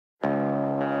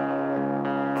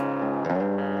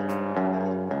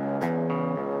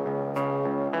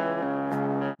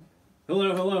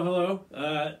Hello, hello,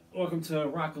 hello. Welcome to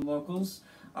Rockin' Locals.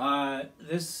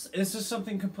 This is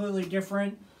something completely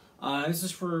different. This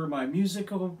is for my music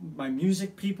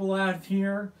people out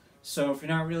here. So if you're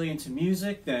not really into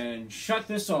music, then shut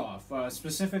this off.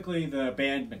 Specifically, the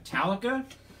band Metallica.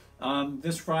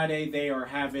 This Friday they are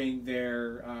having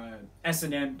their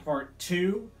S&M Part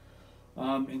 2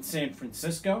 in San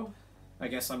Francisco. I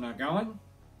guess I'm not going.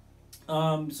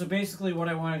 So basically what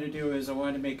I wanted to do is I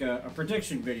wanted to make a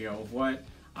prediction video of what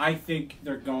I think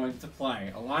they're going to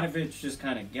play. A lot of it's just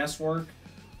kind of guesswork.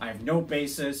 I have no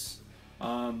basis.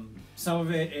 Some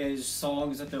of it is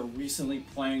songs that they're recently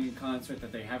playing in concert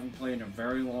that they haven't played in a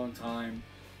very long time.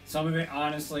 Some of it,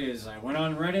 honestly, is I went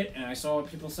on Reddit and I saw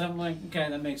what people said. I'm like, okay,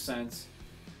 that makes sense.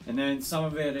 And then some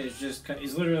of it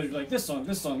is literally like this song,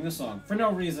 this song, this song, for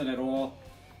no reason at all.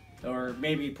 Or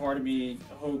maybe part of me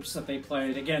hopes that they play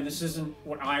it. Again, this isn't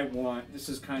what I want. This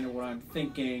is kind of what I'm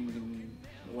thinking and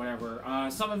whatever.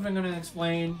 Some of it I'm going to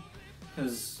explain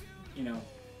because, you know,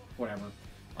 whatever.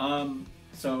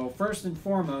 So first and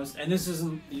foremost, and this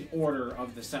isn't the order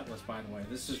of the set list, by the way.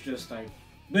 This is just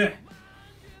bleh.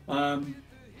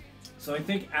 So I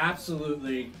think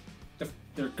absolutely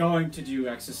they're going to do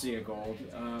Ecstasy of Gold.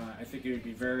 I think it would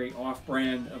be very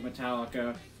off-brand of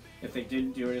Metallica if they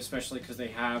didn't do it, especially because they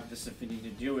have the symphony to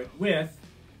do it with.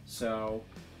 So,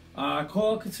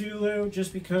 Call of Cthulhu,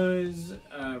 just because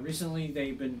recently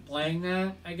they've been playing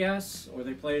that, I guess, or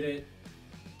they played it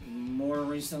more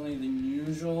recently than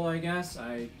usual, I guess.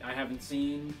 I haven't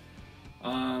seen.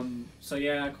 So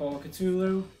yeah, Call of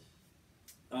Cthulhu.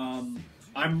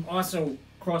 I'm also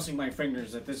crossing my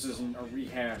fingers that this isn't a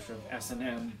rehash of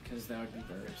S&M, because that would be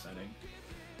very upsetting.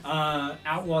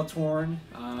 Outlaw Torn,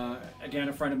 again,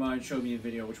 a friend of mine showed me a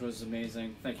video which was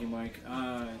amazing. Thank you, Mike.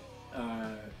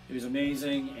 It was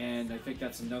amazing, and I think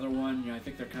that's another one. You know, I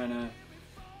think they're kind of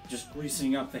just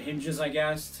greasing up the hinges, I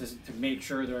guess, to make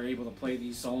sure they're able to play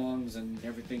these songs and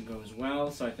everything goes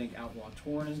well. So I think Outlaw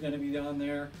Torn is going to be on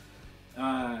there.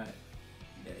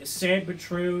 Sad but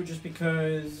true, just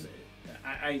because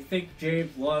I think Jabe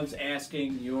loves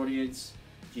asking the audience,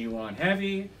 do you want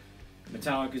heavy?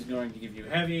 Metallica is going to give you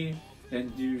heavy, then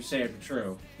do Sad but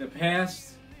True. The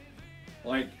past,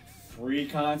 like, 3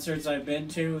 concerts I've been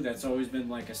to, that's always been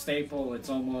like a staple. It's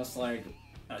almost like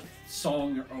a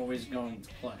song you're always going to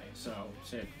play. So,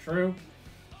 Sad but True.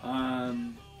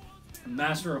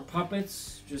 Master of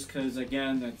Puppets, just because,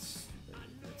 again, that's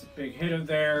a big hit of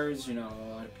theirs. You know, a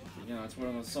lot of people, you know, it's one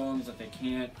of those songs that they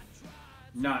can't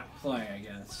not play, I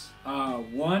guess.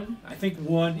 I think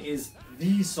One is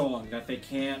the song that they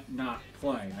can't not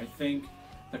play. I think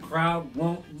the crowd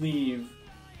won't leave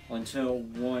until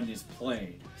One is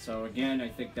played. So again, I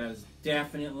think that is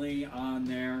definitely on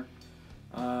there.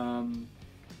 And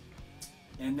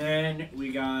then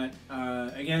we got,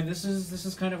 again, this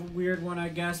is kind of a weird one, I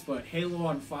guess, but Halo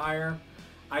on Fire.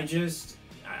 I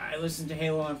listened to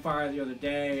Halo on Fire the other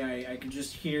day. I could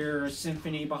just hear a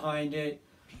symphony behind it.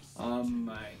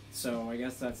 So I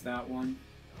guess that's that one.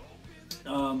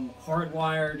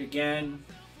 Hardwired, again,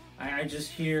 I just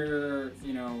hear,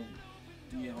 you know,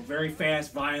 very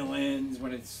fast violins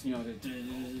when it's, you know,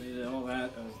 all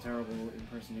that. That was a terrible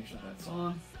impersonation of that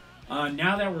song.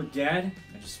 Now That We're Dead,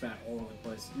 I just spat all over the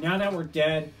place. Now That We're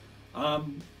Dead,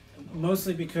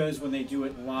 mostly because when they do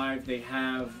it live, they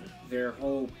have their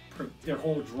whole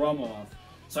drum off.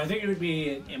 So I think it would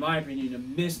be, in my opinion, a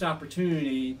missed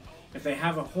opportunity if they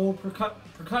have a whole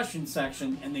percussion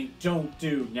section and they don't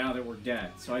do Now That We're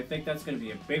Dead. So I think that's going to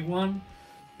be a big one.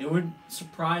 It wouldn't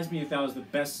surprise me if that was the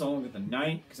best song of the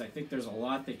night, because I think there's a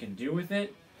lot they can do with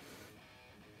it.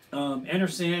 Enter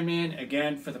Sandman,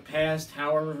 again, for the past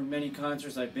however many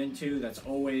concerts I've been to, that's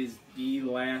always the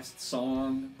last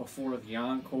song before the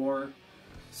encore.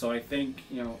 So I think,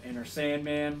 you know, Enter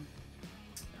Sandman.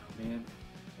 Oh man,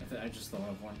 I just thought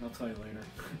of one. I'll tell you later.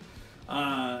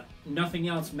 Nothing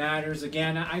Else Matters.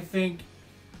 Again, I think,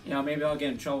 you know, maybe I'll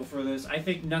get in trouble for this. I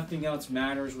think Nothing Else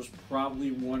Matters was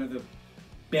probably one of the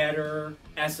better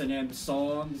S&M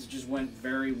songs. It just went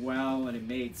very well and it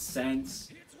made sense.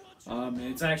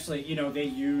 It's actually, you know, they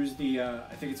use the,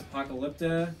 I think it's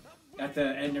Apocalypta at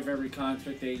the end of every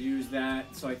concert. They use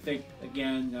that. So I think,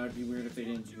 again, that would be weird if they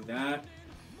didn't do that.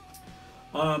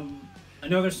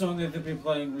 Another song that they've been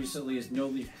playing recently is No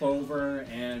Leaf Clover,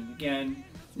 and again,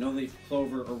 No Leaf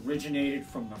Clover originated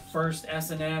from the first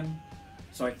S&M,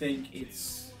 so I think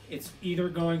it's either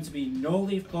going to be No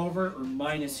Leaf Clover or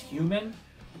Minus Human.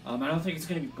 I don't think it's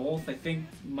going to be both. I think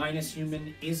Minus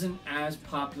Human isn't as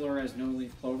popular as No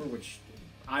Leaf Clover, which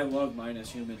I love Minus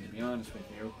Human, to be honest with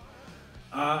you.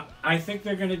 I think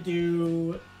they're going to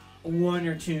do one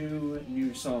or two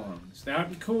new songs. That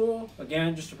would be cool.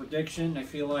 Again, just a prediction. I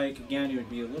feel like, again, it would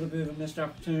be a little bit of a missed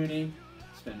opportunity.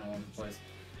 It's been all over the place.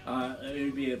 It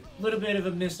would be a little bit of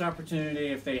a missed opportunity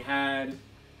if they had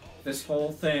this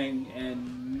whole thing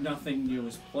and nothing new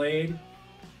was played.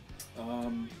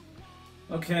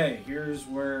 Okay, here's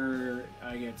where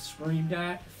I get screamed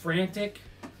at. Frantic.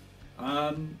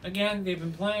 Again, they've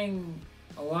been playing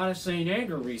a lot of Saint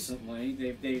Anger recently.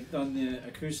 They've done the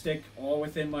acoustic All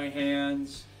Within My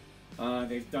Hands.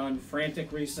 They've done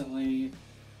Frantic recently.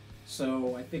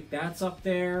 So I think that's up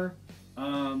there.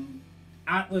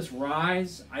 Atlas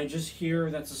Rise, I just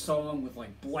hear that's a song with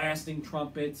like blasting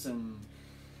trumpets and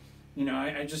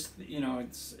I just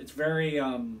it's very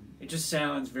it just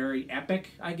sounds very epic,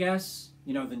 I guess.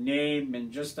 The name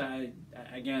and just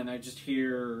again I just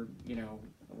hear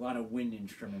a lot of wind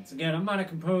instruments. Again, I'm not a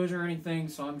composer or anything,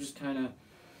 so I'm just kind of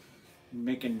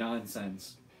making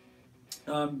nonsense.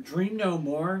 Dream No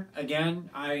More, again,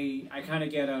 I kind of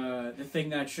get the thing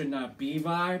that should not be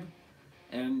vibe.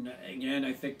 And again,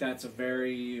 I think that's it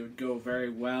would go very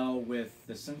well with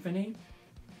the symphony.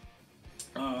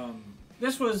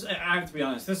 This was, I have to be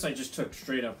honest, this I just took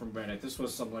straight up from Reddit. This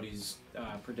was somebody's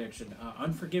prediction.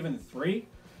 Unforgiven 3,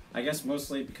 I guess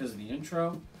mostly because of the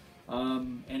intro.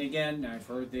 And again, I've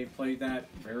heard they've played that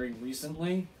very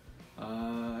recently.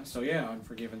 So yeah,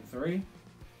 Unforgiven 3.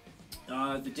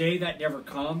 The Day That Never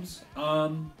Comes.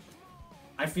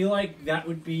 I feel like that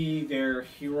would be their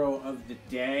Hero of the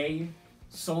Day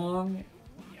song.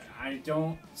 I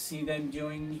don't see them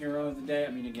doing Hero of the Day.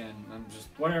 I mean, again, I'm just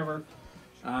whatever.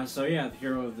 So yeah, the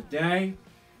Hero of the Day.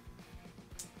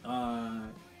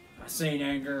 Saint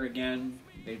Anger, again.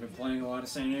 They've been playing a lot of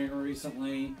Saint Anger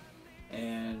recently.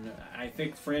 And I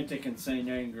think Frantic and Saint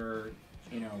Anger,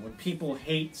 when people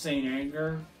hate Saint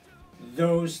Anger,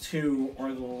 those two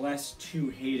are the less two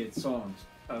hated songs.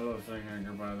 I love Saint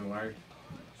Anger, by the way.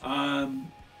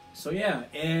 So yeah,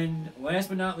 and last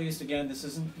but not least, again, this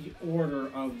isn't the order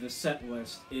of the set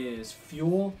list, is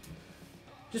Fuel.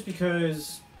 Just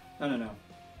because, I don't know.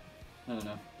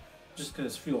 Just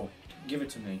because Fuel. Give it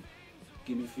to me.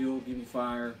 Give me fuel, give me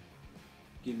fire,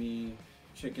 give me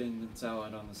chicken and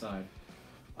salad on the side.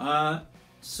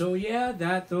 So yeah,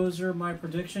 those are my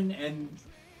prediction, and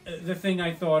the thing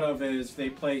I thought of is they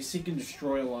play Seek and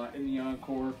Destroy a lot in the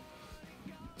encore.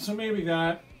 So maybe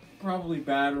that, probably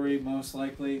Battery, most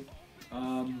likely.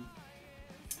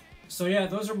 So yeah,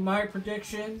 those are my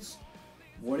predictions.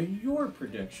 What are your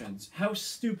predictions? How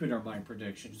stupid are my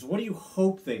predictions? What do you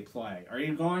hope they play? Are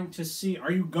you going to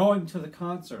the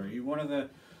concert? Are you one of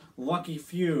the lucky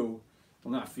few,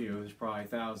 well not few, there's probably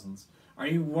thousands. Are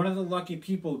you one of the lucky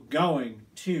people going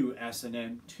to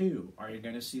S&M2? Are you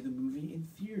going to see the movie in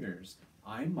theaters?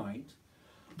 I might.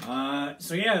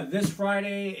 So yeah, this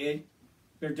Friday,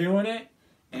 they're doing it,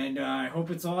 and I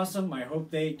hope it's awesome. I hope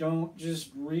they don't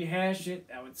just rehash it.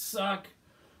 That would suck.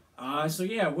 So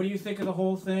yeah, what do you think of the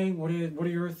whole thing? What are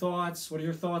your thoughts? What are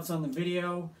your thoughts on the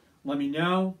video? Let me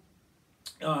know.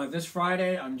 This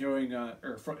Friday, I'm doing,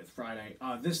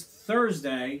 this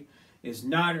Thursday is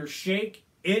Nod or Shake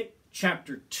It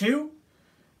Chapter 2.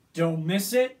 Don't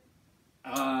miss it.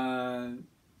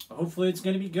 Hopefully it's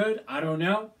going to be good. I don't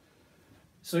know.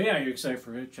 So yeah, are you excited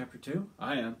for it, Chapter 2?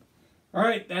 I am.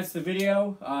 Alright, that's the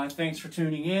video. Thanks for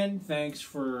tuning in. Thanks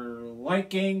for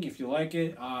liking, if you like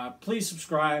it. Please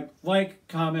subscribe, like,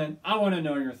 comment. I want to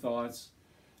know your thoughts.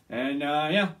 And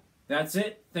yeah, that's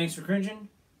it. Thanks for cringing.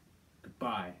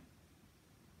 Goodbye.